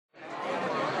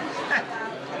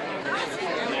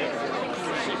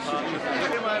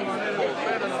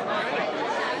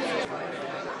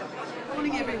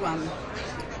fun.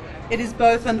 It is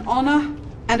both an honour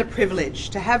and a privilege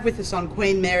to have with us on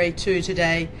Queen Mary 2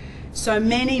 today so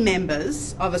many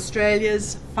members of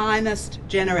Australia's finest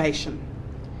generation.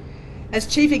 As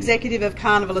Chief Executive of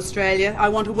Carnival Australia, I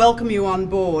want to welcome you on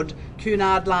board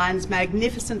Cunard Line's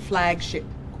magnificent flagship,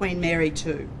 Queen Mary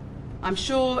 2. I'm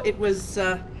sure it was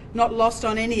not lost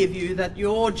on any of you that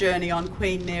your journey on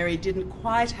Queen Mary didn't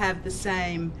quite have the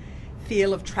same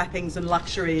feel of trappings and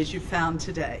luxury as you found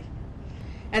today.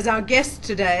 As our guest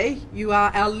today, you are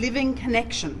our living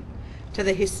connection to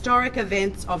the historic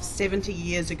events of 70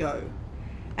 years ago,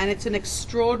 and it's an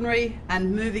extraordinary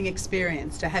and moving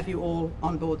experience to have you all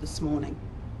on board this morning.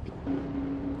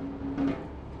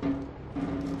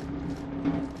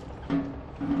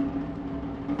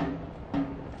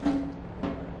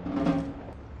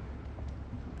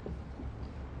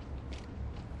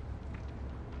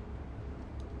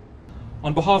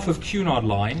 On behalf of Cunard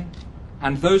Line,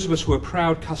 and those of us who are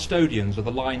proud custodians of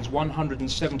the line's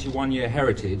 171-year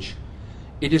heritage,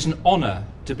 it is an honour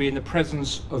to be in the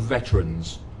presence of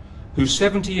veterans who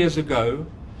 70 years ago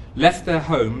left their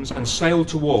homes and sailed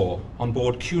to war on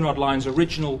board Cunard Line's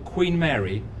original Queen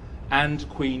Mary and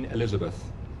Queen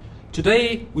Elizabeth.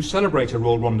 Today we celebrate a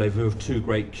royal rendezvous of two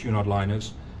great Cunard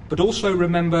liners, but also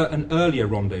remember an earlier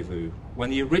rendezvous when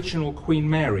the original Queen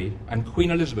Mary and Queen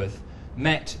Elizabeth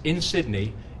met in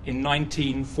Sydney in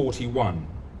 1941.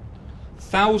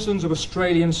 Thousands of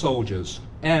Australian soldiers,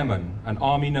 airmen and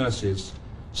army nurses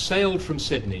sailed from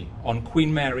Sydney on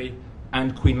Queen Mary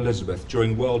and Queen Elizabeth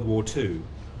during World War II,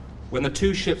 when the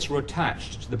two ships were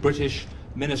attached to the British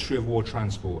Ministry of War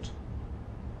Transport.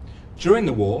 During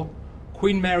the war,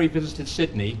 Queen Mary visited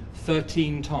Sydney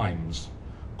 13 times.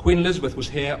 Queen Elizabeth was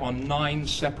here on 9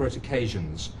 separate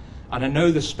occasions, and I know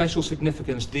the special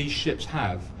significance these ships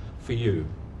have for you.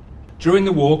 During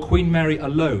the war, Queen Mary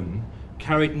alone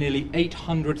carried nearly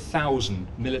 800,000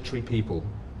 military people,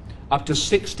 up to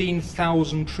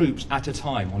 16,000 troops at a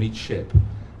time on each ship,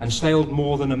 and sailed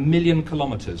more than 1 million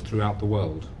kilometres throughout the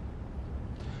world.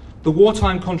 The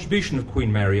wartime contribution of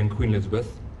Queen Mary and Queen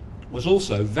Elizabeth was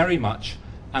also very much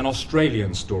an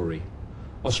Australian story.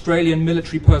 Australian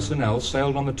military personnel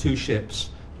sailed on the two ships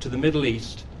to the Middle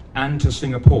East and to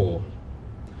Singapore.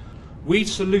 We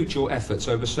salute your efforts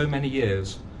over so many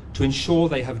years to ensure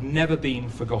they have never been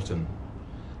forgotten.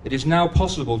 It is now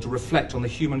possible to reflect on the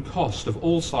human cost of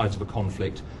all sides of a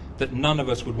conflict that none of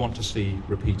us would want to see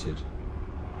repeated.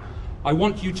 I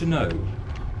want you to know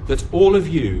that all of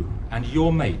you and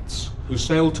your mates who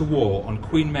sailed to war on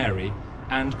Queen Mary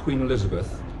and Queen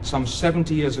Elizabeth some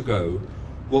 70 years ago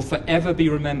will forever be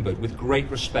remembered with great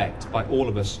respect by all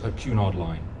of us at Cunard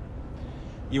Line.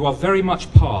 You are very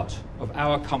much part of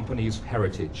our company's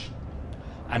heritage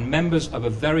and members of a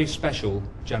very special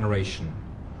generation.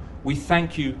 We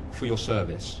thank you for your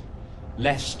service,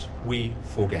 lest we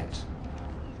forget.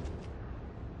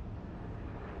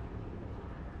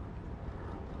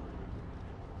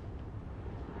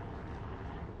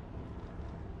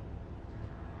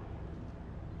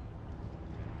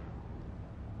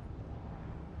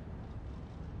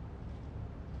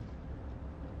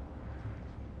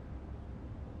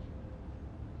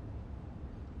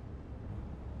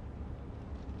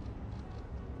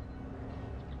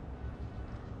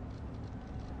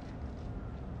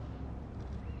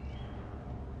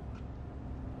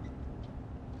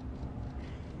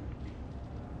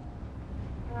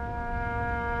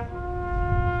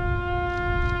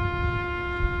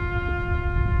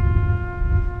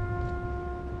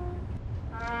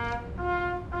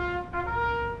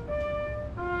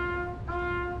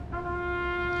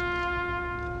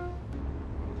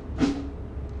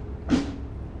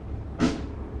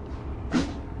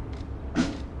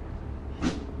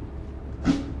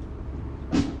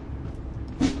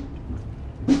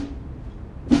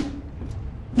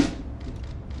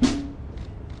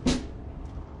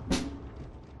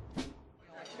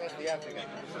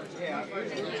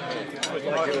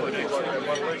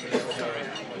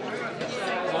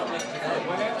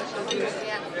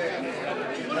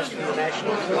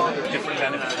 Different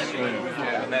benefits,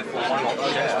 and therefore why not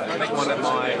share? Make one of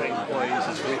my employees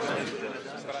as written.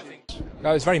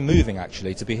 It was very moving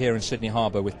actually to be here in Sydney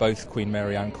Harbour with both Queen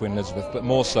Mary and Queen Elizabeth, but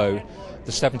more so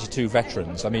the 72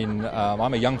 veterans. I mean,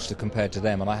 I'm a youngster compared to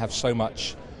them, and I have so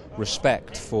much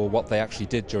respect for what they actually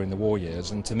did during the war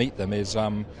years, and to meet them is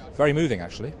very moving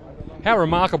actually. How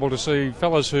remarkable to see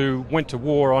fellas who went to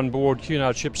war on board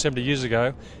Cunard ships 70 years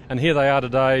ago, and here they are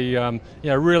today.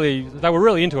 Really, they were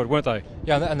really into it, weren't they?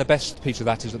 Yeah, and the best piece of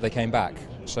that is that they came back.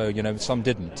 So, some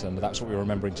didn't, and that's what we're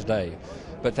remembering today.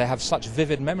 But they have such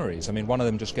vivid memories. I mean, one of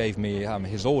them just gave me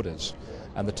his orders,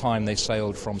 and the time they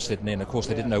sailed from Sydney, and of course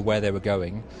they didn't know where they were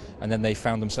going, and then they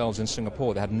found themselves in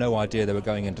Singapore. They had no idea they were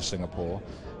going into Singapore,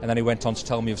 and then he went on to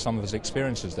tell me of some of his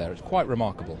experiences there. It's quite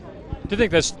remarkable. Do you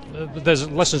think there's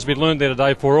lessons to be learned there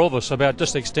today for all of us about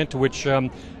just the extent to which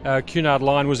Cunard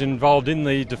Line was involved in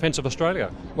the defence of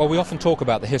Australia? Well, we often talk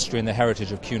about the history and the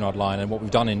heritage of Cunard Line and what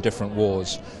we've done in different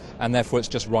wars, and therefore it's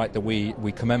just right that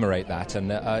we commemorate that,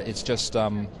 and it's just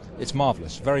it's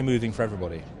marvellous, very moving for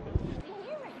everybody.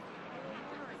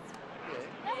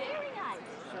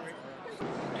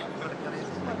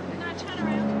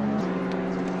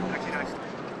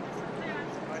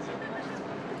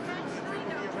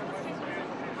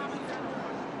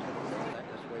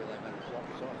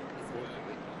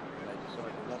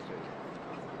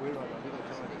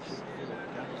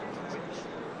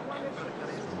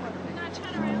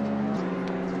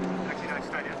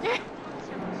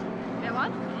 Yeah,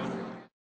 what?